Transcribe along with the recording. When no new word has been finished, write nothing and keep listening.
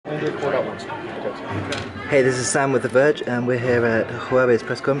Hey, this is Sam with The Verge, and we're here at Huawei's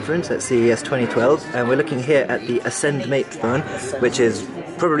press conference at CES 2012, and we're looking here at the Ascend Mate phone, which is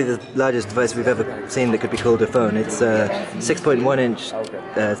probably the largest device we've ever seen that could be called a phone. It's a 6.1 inch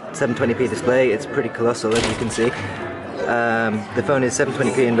 720p display. It's pretty colossal, as you can see. The phone is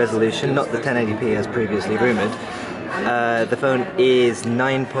 720p in resolution, not the 1080p as previously rumoured. The phone is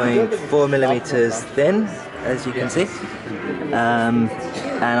 9.4 millimeters thin, as you can see.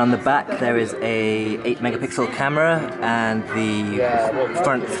 And on the back there is a 8 megapixel camera, and the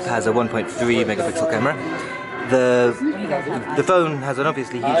front has a 1.3 megapixel camera. The phone has an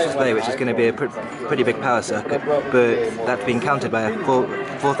obviously huge display, which is going to be a pretty big power circuit, but that's being countered by a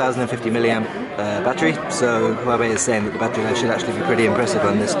 4050 milliamp battery, so Huawei is saying that the battery life should actually be pretty impressive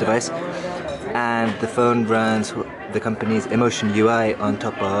on this device. And the phone runs the company's Emotion UI on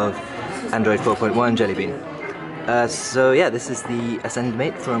top of Android 4.1 Jelly Bean. So yeah, this is the Ascend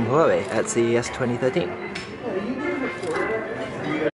Mate from Huawei at CES 2013.